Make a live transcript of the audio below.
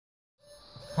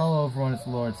Hello everyone, it's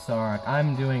Lord Sark.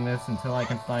 I'm doing this until I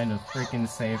can find a freaking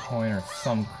save point or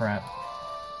some crap.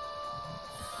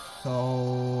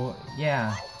 So,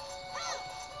 yeah.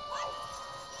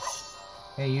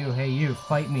 Hey you,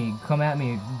 fight me. Come at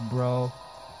me, bro.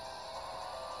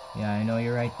 Yeah, I know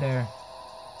you're right there.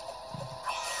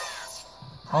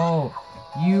 Oh,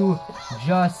 you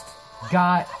just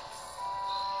got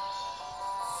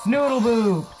snoodle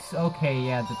booped! Okay,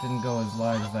 yeah, that didn't go as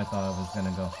large as I thought it was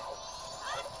gonna go.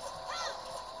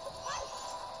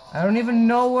 I don't even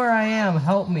know where I am.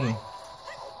 Help me.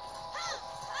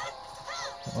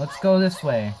 Let's go this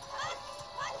way.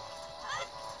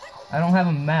 I don't have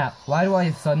a map. Why do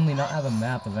I suddenly not have a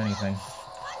map of anything?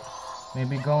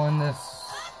 Maybe go in this...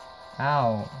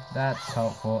 Ow. That's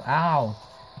helpful. Ow.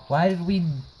 Why did we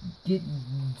get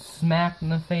smacked in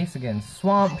the face again?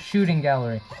 Swamp shooting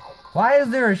gallery. Why is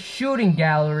there a shooting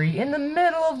gallery in the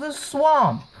middle of the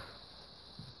swamp?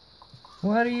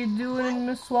 What are you doing in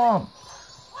the swamp?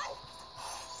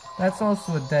 That's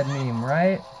also a dead meme,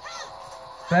 right?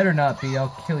 Better not be,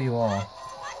 I'll kill you all.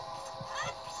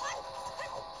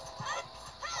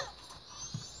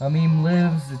 A meme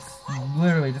lives, it's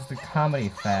literally just a comedy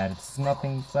fad, it's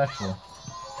nothing special.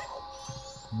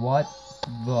 What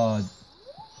the...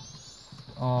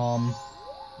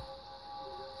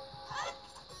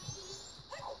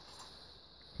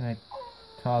 Can I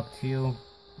talk to you?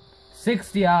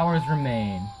 60 hours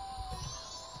remain.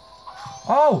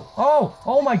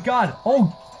 Oh my god!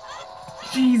 Oh!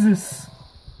 Jesus!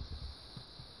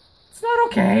 It's not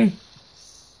okay!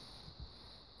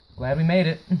 Glad we made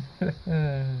it.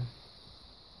 I'm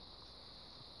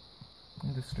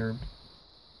disturbed.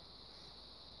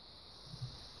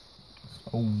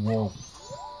 Oh, whoa.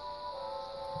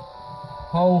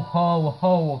 Ho, ho,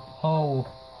 ho, ho,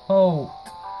 ho.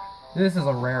 This is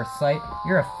a rare sight.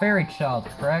 You're a fairy child,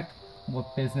 correct?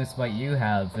 What business might you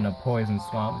have in a poison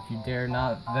swamp? If you dare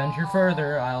not venture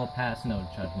further, I'll pass no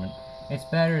judgment. It's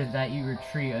better that you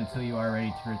retreat until you are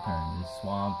ready to return. This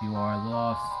swamp you are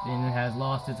lost in has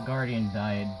lost its guardian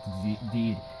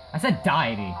deed. I said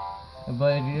deity,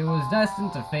 but it was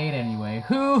destined to fade anyway.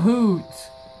 Hoo-hoot!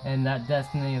 And that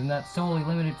destiny is not solely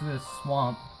limited to this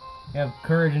swamp. You have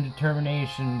courage and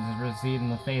determination to proceed in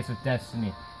the face of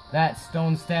destiny. That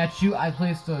stone statue, I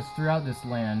placed those throughout this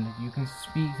land. You can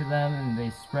speak to them, and they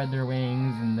spread their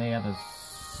wings, and they have a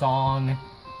song,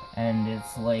 and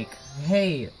it's like,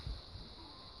 hey,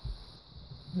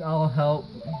 I'll help.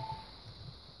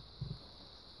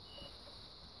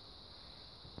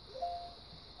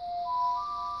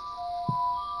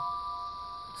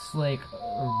 It's like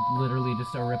literally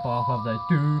just a rip-off of the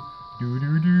do do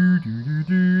do do do do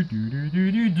do do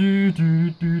do do do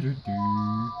do do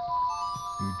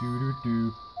do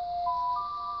do.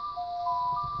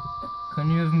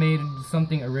 Couldn't you have made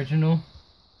something original?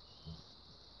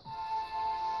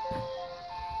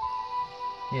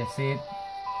 Yeah, see?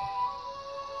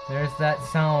 There's that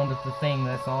sound of the thing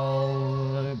that's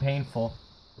all painful.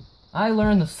 I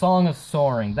learned the Song of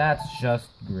Soaring. That's just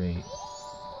great.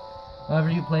 Whenever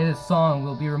you play this song,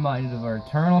 we'll be reminded of our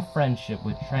eternal friendship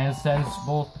which transcends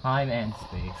both time and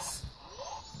space.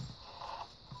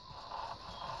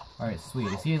 Alright, sweet.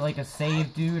 Is he like a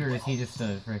save dude, or is he just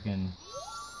a frickin'...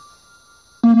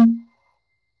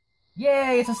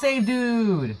 Yay, it's a save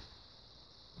dude!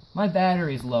 My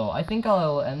battery's low. I think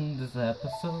I'll end this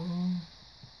episode.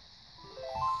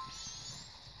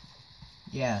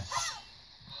 Yeah.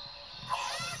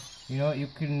 You know what, you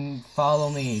can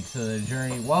follow me to the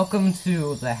journey. Welcome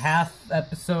to the half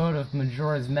episode of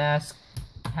Majora's Mask.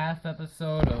 Half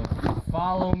episode of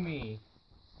Follow Me.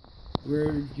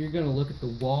 You're gonna look at the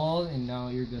wall, and now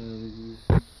you're gonna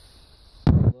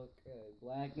look at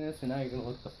blackness, and now you're gonna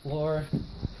look at the floor.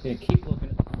 You're gonna keep looking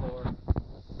at the floor.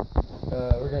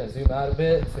 We're gonna zoom out a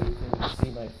bit so you can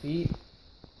see my feet.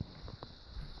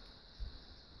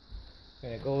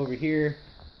 Gonna go over here.